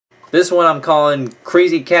This one I'm calling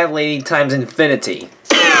Crazy Cat Lady times infinity.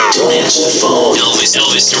 Answer the phone.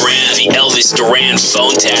 Elvis Duran, the Elvis Duran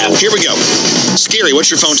phone tap. Here we go. Scary, what's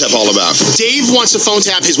your phone tap all about? Dave wants to phone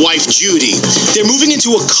tap his wife, Judy. They're moving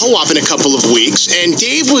into a co-op in a couple of weeks, and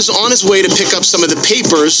Dave was on his way to pick up some of the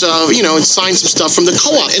papers, and sign some stuff from the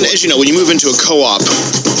co-op. And as you know, when you move into a co-op,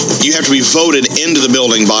 you have to be voted into the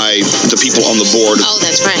building by the people on the board. Oh,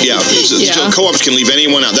 that's right. Yeah, so co-ops can leave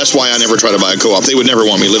anyone out. That's why I never try to buy a co-op. They would never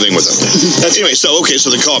want me living with them. Anyway, so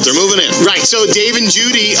the co-op, they're moving in. Right, so Dave and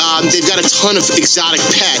Judy, they've got a ton of exotic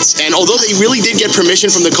pets, and although they really did get permission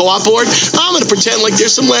from the co-op board, I'm going to pretend like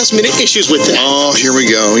there's some last-minute issues with that. Oh, here we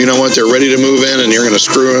go. You know what? They're ready to move in, and you're going to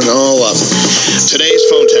screw it all up. Today's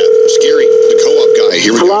phone tap. Scary, the co-op guy.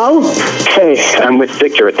 Here we go. Hello? Hey, I'm with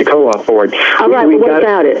Victor at the co-op board. All right, what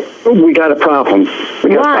about it? We got a problem.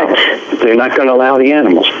 What? They're not going to allow the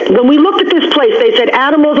animals. When we looked at this place, they said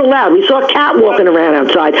animals allowed. We saw a cat walking around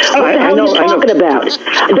outside. What the hell are you talking about?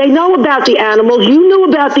 They know about the animals. You knew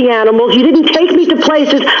about the animals. You didn't take me to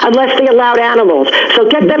places unless they allowed animals. So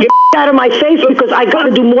get that out of my face because I got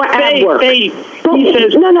to do more ad work. He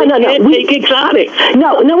says no. We take exotics.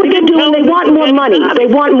 No, what they're doing, they want more money. They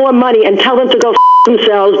want more money, and tell them to go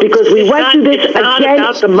themselves because we went through this again. It's not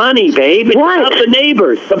about the money, babe. It's What? about the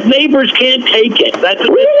neighbors. The neighbors can't take it. We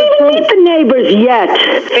didn't even meet the neighbors yet.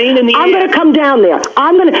 Pain in the I'm going to come down there.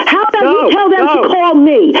 How about you tell them to call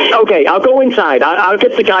me? Okay, I'll go inside. I'll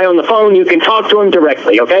get the guy on the phone. You can talk to him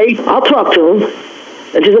directly, okay? I'll talk to him.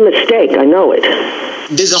 This is a mistake. I know it.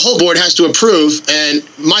 The whole board has to approve, and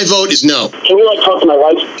my vote is no. Can you, talk to my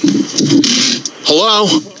wife? Hello?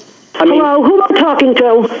 Hello, who am I talking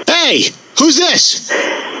to? Hey, who's this?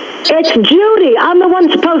 It's Judy. I'm the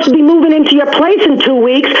one supposed to be moving into your place in 2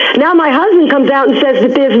 weeks. Now my husband comes out and says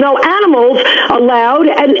that there's no animals allowed,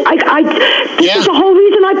 and this is the whole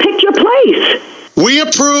reason I picked your place. We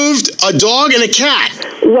approved a dog and a cat.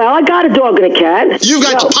 Well, I got a dog and a cat. You've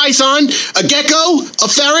got a python, a gecko, a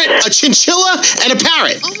ferret, a chinchilla, and a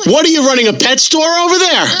parrot. What are you running, a pet store over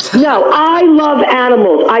there? No, I love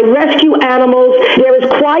animals. I rescue animals. They're as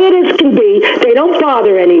quiet as can be. They don't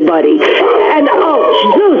bother anybody. And,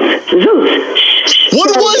 Zeus.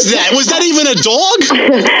 What was that? Was that even a dog?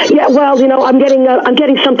 Yeah, well, I'm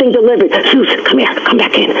getting something delivered. Zeus, come here. Come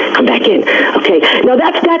back in. Okay. No,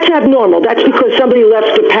 that's abnormal. That's because somebody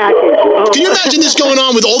left the package. Can you imagine this going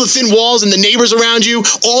on with all the thin walls and the neighbors around you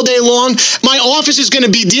all day long? My office is going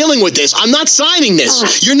to be dealing with this. I'm not signing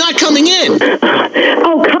this. You're not coming in.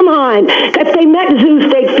 Oh, come on. If they met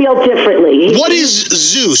Zeus, they'd feel differently. What is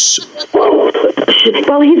Zeus?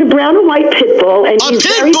 Well, he's a brown and white pit bull, and he's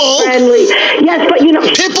very friendly. Yes, but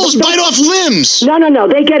pit bulls bite off limbs. No,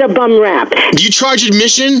 they get a bum rap. Do you charge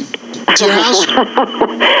admission to your house?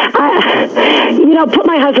 Put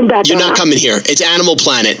my husband back. You're not coming here. It's Animal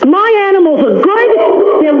Planet. My animals are good.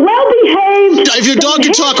 They're well behaved. If your dog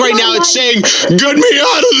could talk right now, it's saying, "Get me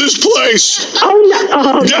out of this place. Oh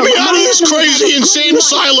no! Get me out of this crazy insane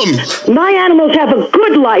asylum." My animals have a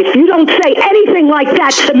good life. You don't say anything like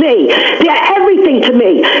that to me. They're everything to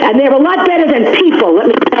me, and they're a lot better than people.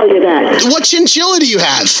 Let me tell you that. What chinchilla do you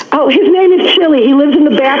have? Oh, his name is Chili. He lives in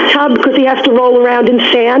the bathtub because he has to roll around in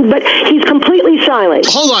sand, but he's completely silent.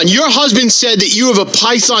 Hold on. Your husband said that you have a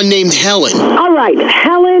python named Helen. All right.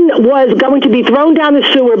 Helen was going to be thrown down the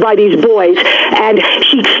sewer by these boys, and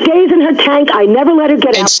she stays in her tank. I never let her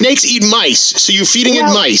get out. And snakes eat mice, so you're feeding it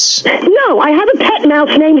mice. No, I have a pet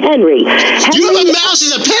mouse named Henry. You have a mouse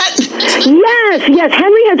as a pet? Yes.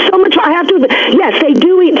 Henry had so much. Yes, they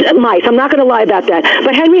do eat mice. I'm not going to lie about that.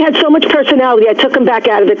 But Henry had so much personality, I took him back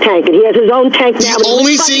out of the tank, and he has his own tank now. The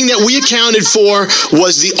only thing that we accounted for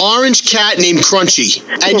was the orange cat named Crunchy.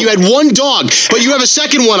 And you had one dog, but you have a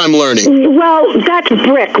second one, I'm learning. Well, that's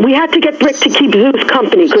Brick. We had to get Brick to keep Zeus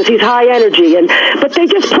company because he's high energy, but they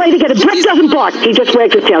just play together. Brick doesn't bark. He just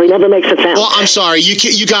wags his tail. He never makes a sound. Well, I'm sorry.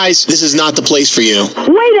 You guys, this is not the place for you.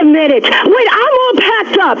 Wait a minute. I'm all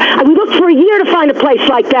packed up. We looked for a year to find a place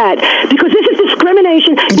like that because this is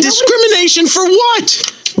discrimination. Discrimination for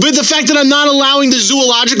what? But the fact that I'm not allowing the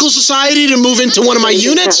Zoological Society to move into one of my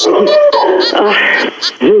units?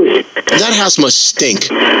 That house must stink.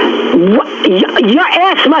 Your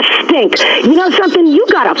ass must stink. You know something? You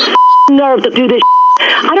got a nerve to do this.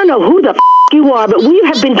 I don't know who the you are, but we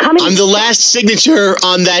have been coming... I'm the last signature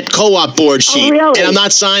on that co-op board sheet, really? And I'm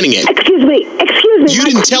not signing it. Excuse me. You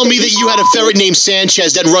didn't tell me that you had a ferret named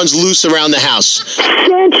Sanchez that runs loose around the house.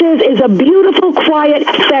 Sanchez is a beautiful, quiet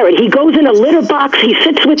ferret. He goes in a litter box. He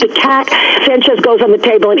sits with the cat. Sanchez goes on the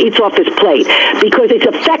table and eats off his plate because it's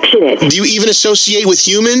affectionate. Do you even associate with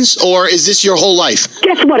humans, or is this your whole life?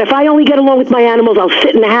 Guess what? If I only get along with my animals, I'll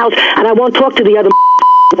sit in the house and I won't talk to the other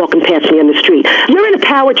walking past me on the street. You're in a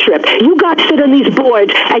power trip. You got to sit on these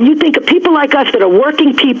boards, and you think of people like us that are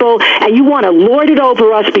working people, and you want to lord it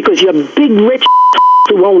over us because you're big, rich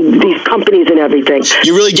who own these companies and everything.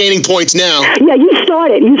 You're really gaining points now. Yeah, you start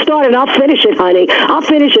it. You start it. I'll finish it, honey. I'll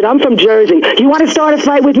finish it. I'm from Jersey. You want to start a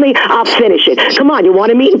fight with me? I'll finish it. Come on. You want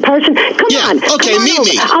to meet in person? Come on. Okay, Come on meet over.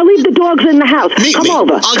 me. I'll leave the dogs in the house. Meet Come me.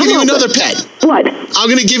 over. I'll Come give you over. another pet. What? I'm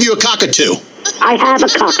going to give you a cockatoo. I have a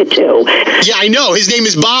cockatoo. Yeah, I know. His name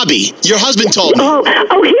is Bobby. Your husband told me. Oh,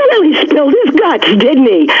 he really spilled his guts, didn't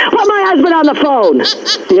he? Put my husband on the phone.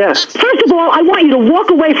 Yeah. First of all, I want you to walk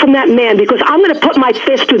away from that man because I'm going to put my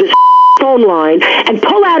fist through this phone line and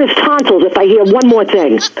pull out his tonsils if I hear one more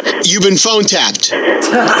thing. You've been phone tapped.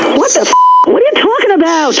 What the What are you talking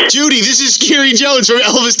about? Judy, this is Gary Jones from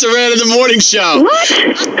Elvis Duran in the Morning Show. What?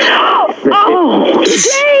 Oh,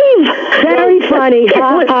 Dave! Very funny.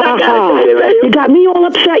 Ha, ha, ha. You got me all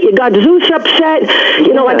upset. You got Zeus upset.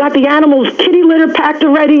 You know, I got the animals' kitty litter packed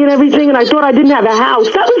already and everything, and I thought I didn't have a house.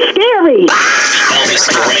 That was scary. Elvis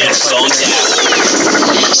Duran phone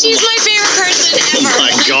tap. She's my favorite person ever. Oh,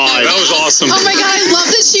 my God. That was awesome. Oh, my God. I love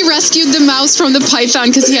that she rescued the mouse from the python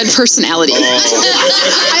because he had personality. I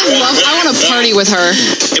want to party with her.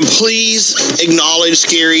 And please acknowledge,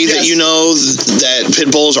 Scary, that you know that pit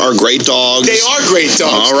bulls are great dogs. They are great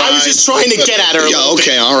dogs. All right. I was just trying to get at her. Yeah,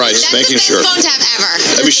 okay, all right. Just That's making the best sure. phone tap ever.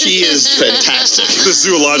 I mean, she is fantastic. The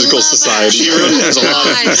Zoological Society. She really has a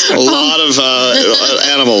lot of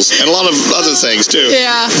animals and a lot of other things, too.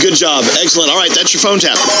 Yeah. Good job. Excellent. All right, that's your phone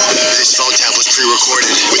tap. This phone tap was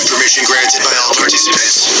pre-recorded with permission granted by all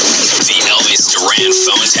participants. The Elvis Duran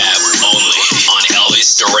phone tap only on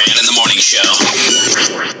Elvis Duran in the Morning Show.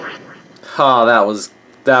 Oh, that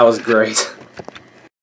was great.